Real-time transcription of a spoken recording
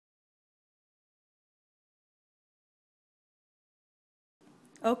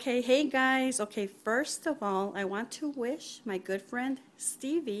Okay, hey guys. Okay, first of all, I want to wish my good friend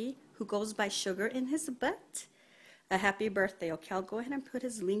Stevie, who goes by Sugar in his butt, a happy birthday. Okay, I'll go ahead and put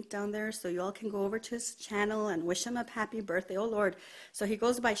his link down there so you all can go over to his channel and wish him a happy birthday. Oh Lord. So he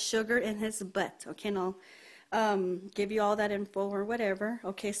goes by Sugar in his butt. Okay, and I'll give you all that info or whatever.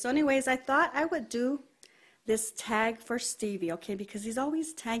 Okay, so anyways, I thought I would do this tag for Stevie, okay, because he's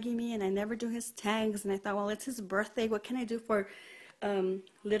always tagging me and I never do his tags. And I thought, well, it's his birthday. What can I do for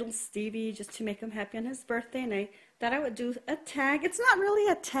little Stevie just to make him happy on his birthday? And I thought I would do a tag. It's not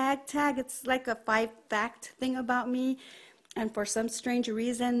really a tag, it's like a 5-fact thing about me. And for some strange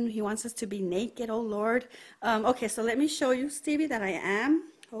reason, he wants us to be naked. Oh, Lord. Okay, so let me show you, Stevie, that I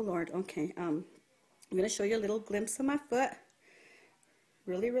am. Oh, Lord. Okay. I'm going to show you a little glimpse of my foot.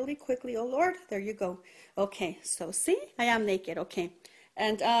 Really quickly. Oh Lord, there you go. Okay, so see, I am naked. Okay,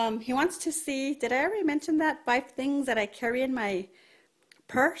 and he wants to see, did I already mention that 5 things that I carry in my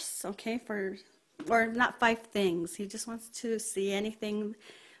purse? Okay, or not 5 things, he just wants to see anything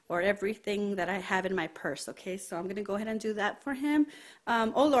or everything that I have in my purse. Okay, so I'm gonna go ahead and do that for him.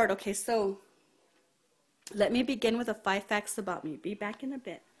 Oh Lord. Okay, so let me begin with the 5 facts about me. Be back in a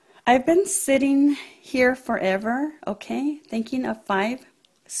bit. I've been sitting here forever, okay, thinking of 5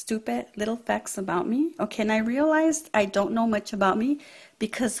 stupid little facts about me. Okay, and I realized I don't know much about me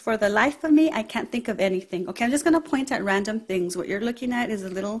because for the life of me, I can't think of anything. Okay, I'm just going to point at random things. What you're looking at is a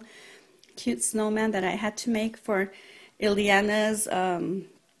little cute snowman that I had to make for Ileana's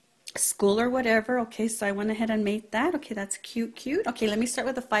school or whatever. Okay, so I went ahead and made that. Okay, that's cute. Okay, let me start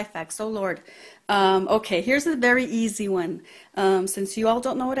with the 5 facts. Oh Lord. Okay, here's a very easy one. Since you all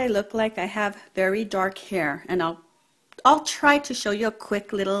don't know what I look like, I have very dark hair, and I'll try to show you a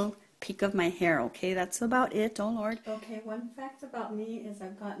quick little peek of my hair. Okay, that's about it. Oh Lord. Okay, one fact about me is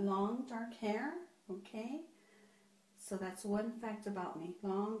I've got long dark hair. Okay, so that's one fact about me.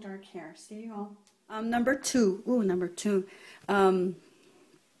 Long dark hair. See you all. Number 2. Ooh, number 2.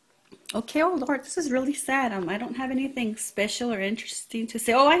 Okay, oh Lord, this is really sad. I don't have anything special or interesting to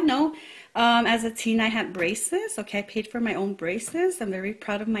say. Oh, I know. As a teen, I had braces. Okay, I paid for my own braces. I'm very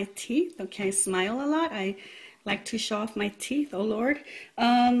proud of my teeth. Okay, I smile a lot. I like to show off my teeth. Oh Lord.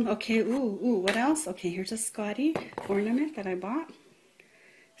 Okay, ooh, what else? Okay, here's a Scotty ornament that I bought.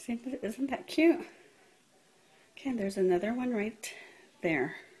 See, isn't that cute? Okay, there's another one right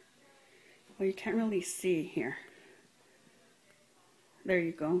there. Well, you can't really see here. There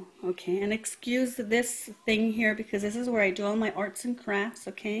you go. Okay, and excuse this thing here because this is where I do all my arts and crafts,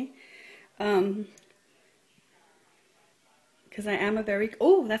 okay? Because I am a very,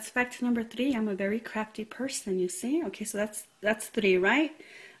 oh, that's fact number 3. I'm a very crafty person, you see? Okay, so that's 3, right?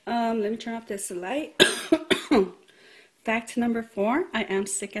 Let me turn off this light. Fact number 4, I am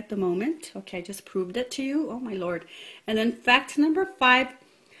sick at the moment. Okay, I just proved it to you. Oh, my Lord. And then fact number 5,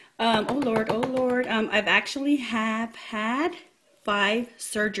 oh, Lord, I've actually have had 5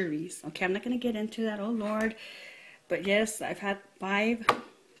 surgeries. Okay, I'm not going to get into that. Oh Lord. But yes, I've had 5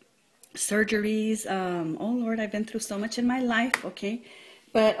 surgeries. Oh Lord, I've been through so much in my life. Okay.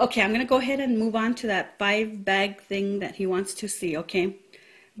 But okay, I'm going to go ahead and move on to that 5 bag thing that he wants to see. Okay.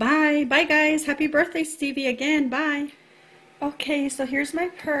 Bye. Bye guys. Happy birthday, Stevie, again. Bye. Okay, so here's my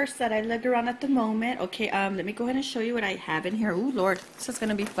purse that I lug around at the moment. Okay, let me go ahead and show you what I have in here. Ooh, Lord, this is going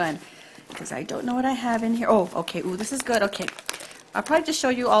to be fun because I don't know what I have in here. Oh, okay. Ooh, this is good. Okay. I'll probably just show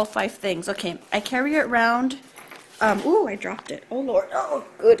you all 5 things. Okay, I carry it around. Ooh, I dropped it. Oh, Lord. Oh,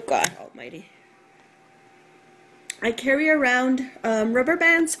 good God almighty. I carry around rubber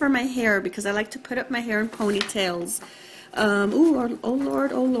bands for my hair because I like to put up my hair in ponytails. Ooh, oh,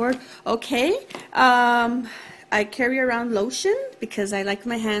 Lord. Okay. I carry around lotion because I like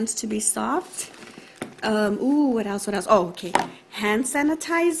my hands to be soft. Ooh, what else? Oh, okay. Hand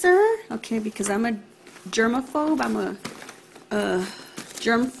sanitizer. Okay, because I'm a germaphobe. I'm a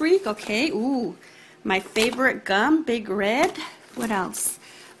germ freak. Okay. Ooh, my favorite gum, Big Red. What else?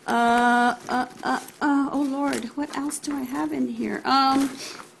 Oh Lord, what else do I have in here?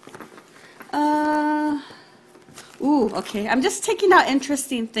 Ooh, okay. I'm just taking out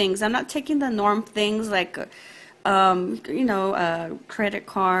interesting things. I'm not taking the norm things like, credit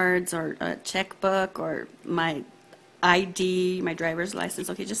cards or a checkbook or my ID, my driver's license.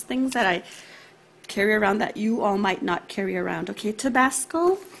 Okay, just things that I carry around that you all might not carry around. Okay,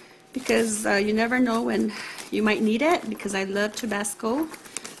 Tabasco, because you never know when you might need it, because I love Tabasco.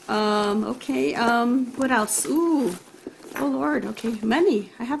 Okay, what else? Ooh, oh Lord, okay,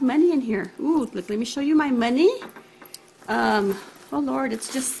 money. I have money in here. Ooh, look, let me show you my money. Oh Lord,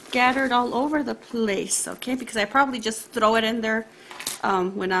 it's just scattered all over the place, okay, because I probably just throw it in there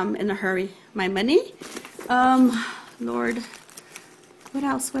when I'm in a hurry. My money, Lord, What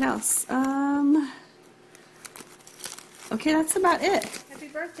else? What else? Okay, that's about it. Happy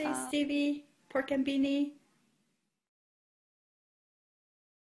birthday, Stevie. Pork and beanie.